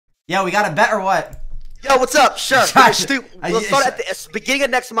Yeah, we got a bet or what? Yo, what's up? Sure. Let's start at the beginning of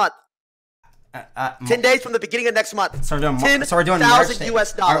next month. 10 days from the beginning of next month. So we're doing $10,000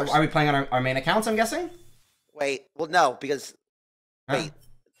 US dollars. Are we playing on our main accounts, I'm guessing? Wait. Well, no, because... Wait.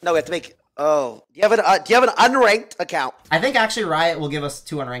 No, we have to make... Oh. Do you have an unranked account? I think actually Riot will give us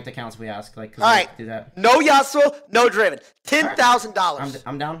 2 unranked accounts we ask. Like, all right. Do that. No Yasuo, no Driven. $10,000.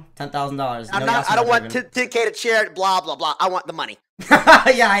 I'm down. $10,000. I don't want 10K to share, blah, blah, blah. I want the money.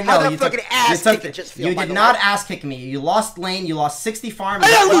 Yeah, I know. You did not ass kick me. You lost lane. You lost 60 farm. I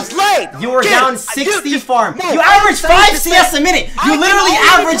didn't lose lane. You were down 60 farm. You averaged 5 CS a minute. You literally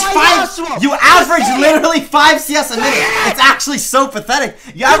averaged 5. You averaged literally 5 CS a minute. It's actually so pathetic.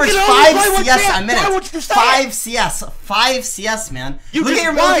 You averaged 5 CS a minute. 5 CS. 5 CS, man. Look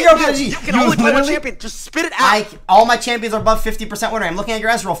at your PG. You can only play one champion. Just spit it out. All my champions are above 50% win rate. I'm looking at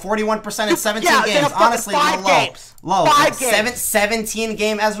your Ezreal, 41% in 17 games. Honestly, low. 17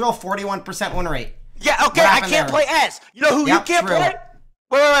 game Ezreal, 41% win rate. Yeah, okay, I can't play Ez. You know who you can't play?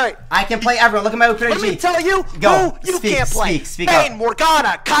 Wait. I can play everyone. Look at my PG. Let me tell you who you can't play. Bane,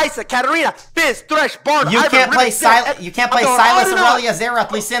 Morgana, Kai'Sa, Katarina, Fizz, Thresh, Bardo. You can't play Silas. You can't play Silas, Aurelia,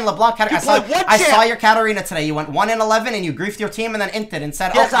 Xerath, Lee Sin, LeBlanc, Katarina. I saw your Katarina today. You went 1-11 and you griefed your team and then inted and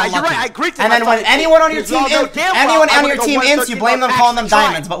said, "Yes, you're right. I griefed him." And then when anyone on your team ints, you blame them, calling them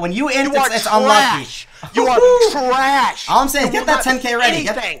diamonds. But when you int, it's unlucky. You are trash. All I'm saying is get that 10K ready.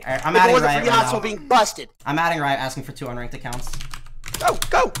 I'm adding Riot right now. Being busted. I'm adding Riot asking for 2 unranked accounts.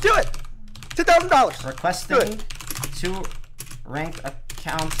 Go, do it. $10,000. Requesting 2 ranked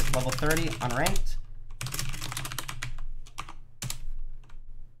accounts, level 30, unranked.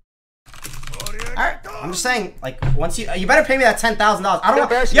 Alright, I'm just saying, like, once you better pay me that $10,000. I don't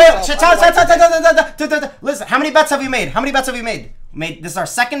know. Listen, how many bets have you made? This is our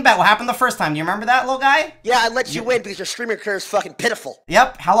second bet. What happened the first time? Do you remember that, little guy? Yeah, I let you win because your streamer career is fucking pitiful.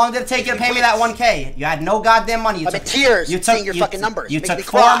 Yep. How long did it take you to pay me that 1K? You had no goddamn money. I'm in tears. You took your fucking numbers. You took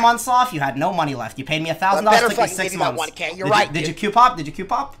 4 months off. You had no money left. You paid me $1,000. Took me 6 months. 1K. You're right. Did you queue pop?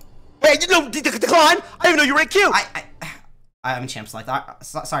 Wait, you know, decline? I didn't even know you were in queue. I haven't champ select.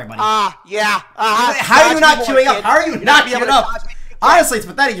 Sorry, buddy. Yeah. How are you not queuing up? How are you not queuing up? Honestly, it's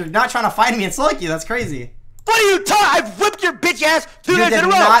pathetic. You're not trying to find me and select you. That's crazy. What are you talking? I've whipped your bitch ass 2 days in a row.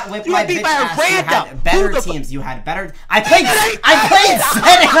 You did not whip my bitch ass. You had better teams. You had better. I played Zed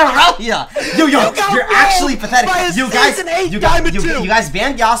and Aurelia. You're actually pathetic. You guys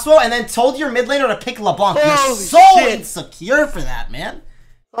banned Yasuo and then told your mid laner to pick LeBlanc. You're so insecure for that, man.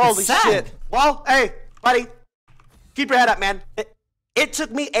 Holy shit. Well, hey, buddy, keep your head up, man. It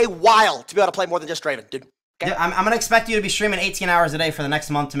took me a while to be able to play more than just Draven, dude. Okay. I'm going to expect you to be streaming 18 hours a day for the next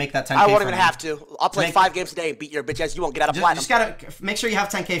month to make that 10K. I won't even have to. I'll play 5 games a day and beat your bitch ass. You won't get out of platinum. Just got to make sure you have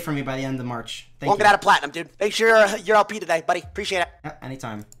 10K from me by the end of March. Won't get out of platinum, dude. Make sure you're LP today, buddy. Appreciate it. Yeah,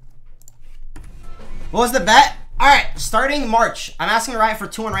 anytime. What was the bet? All right, starting March, I'm asking Riot for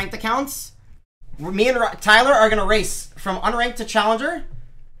 2 unranked accounts. Me and Tyler are going to race from unranked to challenger.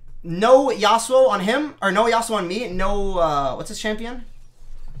 No Yasuo on him, or no Yasuo on me. No, what's his champion?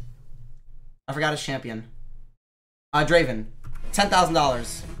 I forgot his champion. Draven.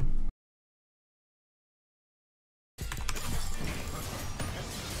 $10,000.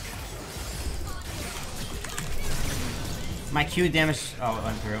 My Q damage. Oh, it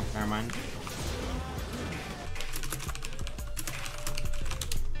went through. Never mind.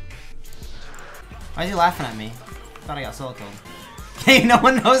 Why is he laughing at me? I thought I got solo killed. Hey, no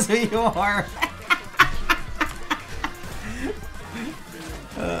one knows who you are.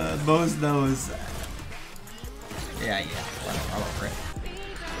 Bose knows. Yeah, whatever, I'll over it.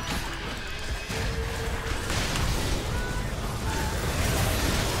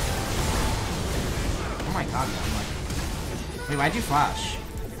 Oh my god, man, like... Wait, why'd you flash?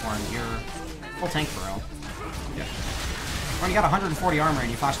 Warren, you're full tank for real. Yeah. Warren, you got 140 armor and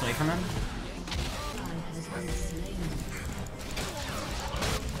you flashed away from him?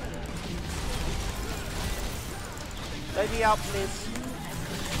 Let me out, please.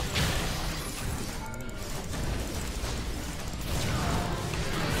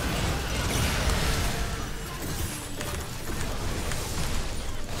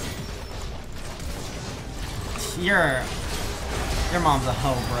 Your mom's a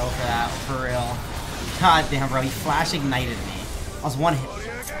hoe, bro, for that, for real. God damn, bro, he flash ignited me. I was 1 hit.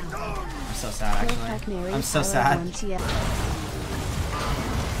 I'm so sad, actually. I'm so sad. I'm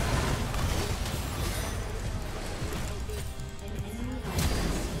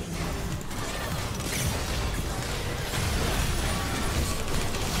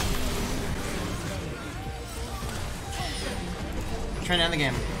trying to end the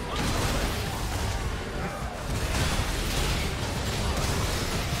game.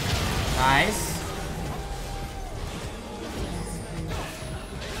 Nice.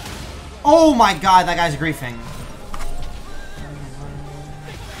 Oh my god, that guy's griefing.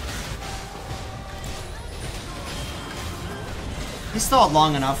 He stalled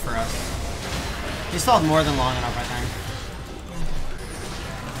long enough for us. He stalled more than long enough, I think.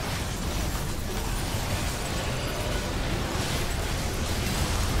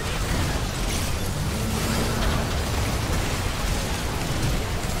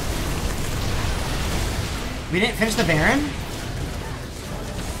 We didn't finish the Baron?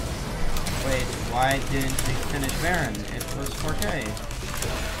 Wait, why didn't we finish Baron? It was 4K.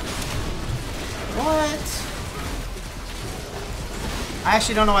 What? I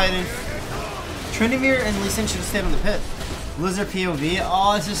actually don't know why I didn't. Tryndamere and Lee Sin should have stayed on the pit. Loser POV.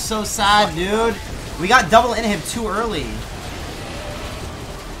 Oh, this is so sad, dude. We got double inhib too early.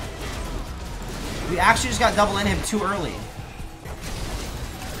 We actually just got double inhib too early.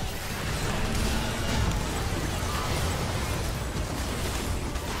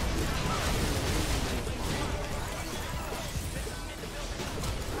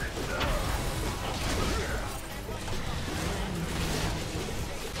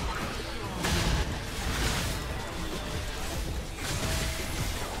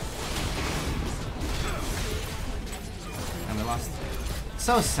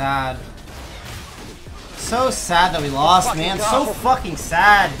 So sad. So sad that we lost, man. So fucking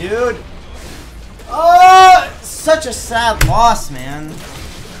sad, dude. Oh, such a sad loss, man.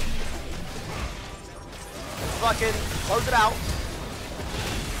 Fucking close it out.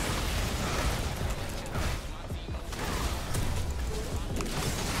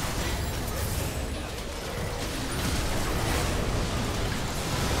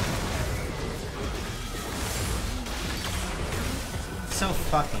 So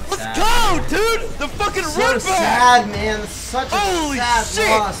fucking sad. Let's go, dude! The fucking so run back! sad, man. Such a Holy sad shit.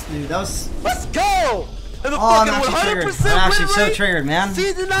 loss, dude. That was. Let's go! And the I'm fucking actually 100% triggered. I'm actually win so rate, triggered, man.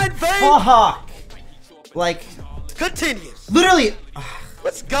 Season 9 fame! Fuck. Like. Continues. Literally.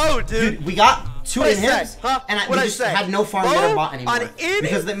 Let's go, dude. Dude, we got two What'd I inhibs, say? Huh? and we What'd I just say? had no farm to get a bot anymore.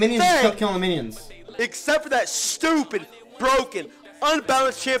 Because the minions just kept killing the minions. Except for that stupid, broken,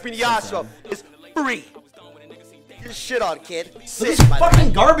 unbalanced champion Yassuo is free. Get shit on, kid. Look at Sit, this by the way.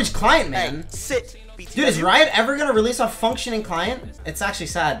 fucking garbage client, man. Hey, sit. BTW. Dude, is Riot ever gonna release a functioning client? It's actually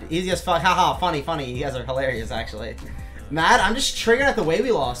sad. Easy as fuck. Haha, funny, funny. You guys are hilarious, actually. Mad? I'm just triggered at the way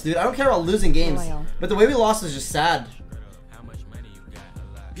we lost, dude. I don't care about losing games, but the way we lost is just sad.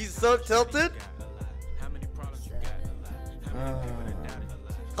 He's so tilted.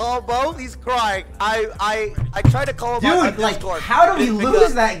 Combo, he's crying. I tried to call him out on Dude, like, Discord. how do we Didn't pick lose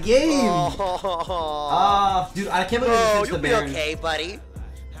up. that game? Oh, Dude, I can't believe we oh, finished you'll the be Baron. okay, buddy.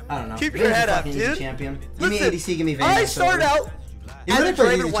 I don't know. Keep He's your a head up, fucking easy dude. champion. Give me Listen, ADC, give me Vayne. I started out He as literally a plays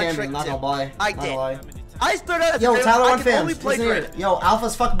Draven easy one champion, trick not gonna tip. lie. I Not gonna lie. did. I started out as Yo, a Draven. Tyler1 I can only fans, play listen here. Draven. Yo,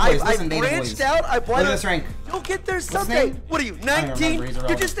 Alpha's fuck boys, I listen, Beta branched boys. out. I Look wanted at this rank. You'll get there his someday. name? What are you, I don't 19? remember, he's You're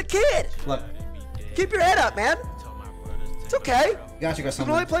irrelevant. just a kid. Look, Keep your head up, man. It's okay. got you guys You something.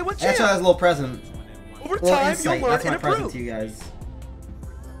 can only play one That's champ. why I has a little present. Over Little time, insight. you'll learn That's my and present improve. to you guys.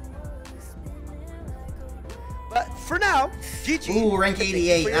 But for now, GG. Ooh, rank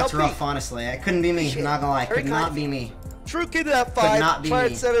 88. For That's LP. rough, honestly. It couldn't be me. Shit. Not gonna lie. Very Could kind not of be you. me. True kid to that Could 5. not be Try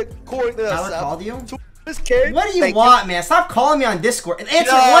me. 7. Coring to that Tyler 7. called you? This kid. What do you Thank want, man? Stop calling me on Discord. And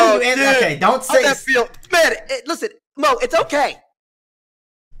answer No, one. You answer. dude. Okay, don't How'd say. that feel? Man, listen, Mo, it's okay.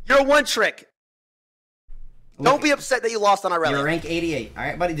 You're one trick. Don't be upset that you lost on our rally. You're rank 88. All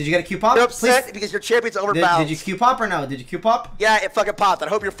right, buddy. Did you get a Q pop? You're upset Please. because your champion's overbound. Did you Q pop or no? Did you Q pop? Yeah, it fucking popped. I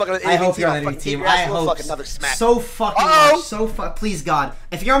hope you're fucking. I hope you're on the enemy team. I hope fucking another smack. so fucking Uh-oh. much. So please God.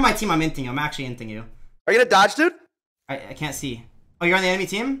 If you're on my team, I'm inting you. I'm actually inting you. Are you gonna dodge, dude? I can't see. Oh, you're on the enemy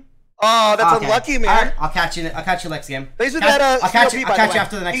team? Oh, that's Okay. unlucky, man. All right, I'll catch you. I'll catch you next game. Thanks for that, I'll catch CLP, you. by I'll the catch way. you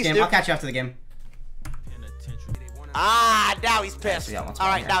after the next Peace, game. dude. I'll catch you after the game. Ah, now he's pissed. Yeah, once All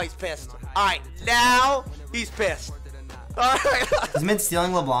more right, here. now he's pissed. All right, now he's pissed. All right. Is mid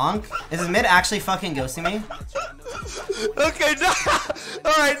stealing LeBlanc? Is his mid actually fucking ghosting me? Okay, now.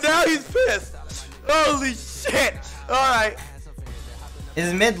 All right, now he's pissed. Holy shit. All right. Is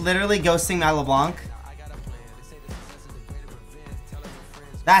his mid literally ghosting my LeBlanc?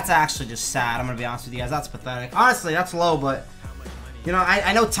 That's actually just sad. I'm gonna be honest with you guys. That's pathetic. Honestly, that's low, but you know,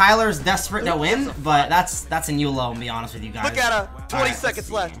 I know Tyler's desperate to win, but that's a new low. I'm gonna be honest with you guys. Look at her. 20 All right,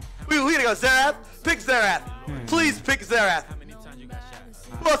 seconds let's see. left. We're gonna go Zerath. Pick Zerath. Please pick Zerath.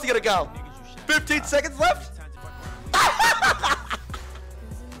 Who else is gonna go? 15 seconds left.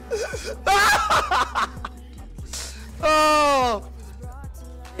 Oh,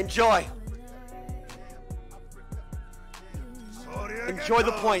 enjoy. Enjoy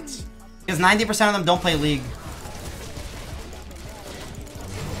the points. Because 90% of them don't play League.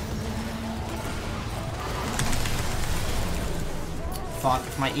 Fuck,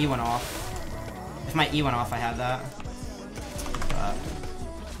 if my E went off. If my E went off, I had that.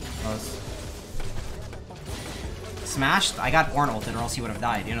 Close. Smashed? I got Ornn ulted or else he would have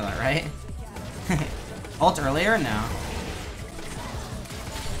died. You know that, right? Ult earlier? No.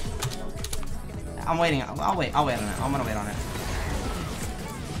 I'm waiting. I'll wait on it. I'm gonna wait on it.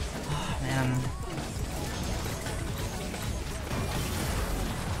 Oh, man.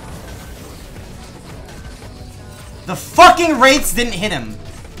 The fucking Wraiths didn't hit him.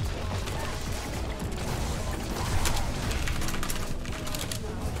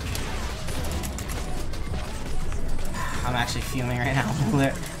 I'm actually fuming right now.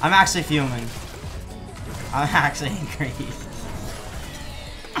 I'm actually fuming. I'm actually angry.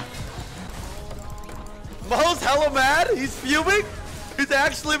 Mo's hella mad. He's fuming. He's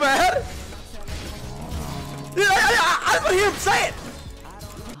actually mad. I don't hear him say it.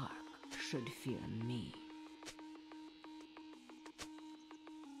 Dark should fear me.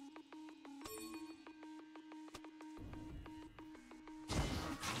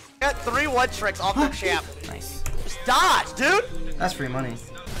 Got 3 1 tricks off the champ. Nice. Just dodge, dude. That's free money.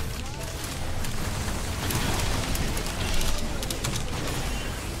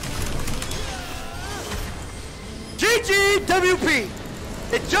 GG WP.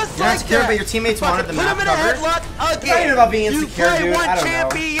 It just You're like insecure, that. but your teammates wanted the Put map him in a covered. headlock It's again. not even about being insecure, you play dude. one I don't know.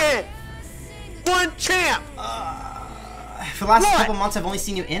 champion. One champ. For the last What? couple months, I've only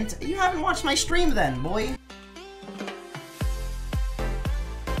seen you int. You haven't watched my stream then, boy.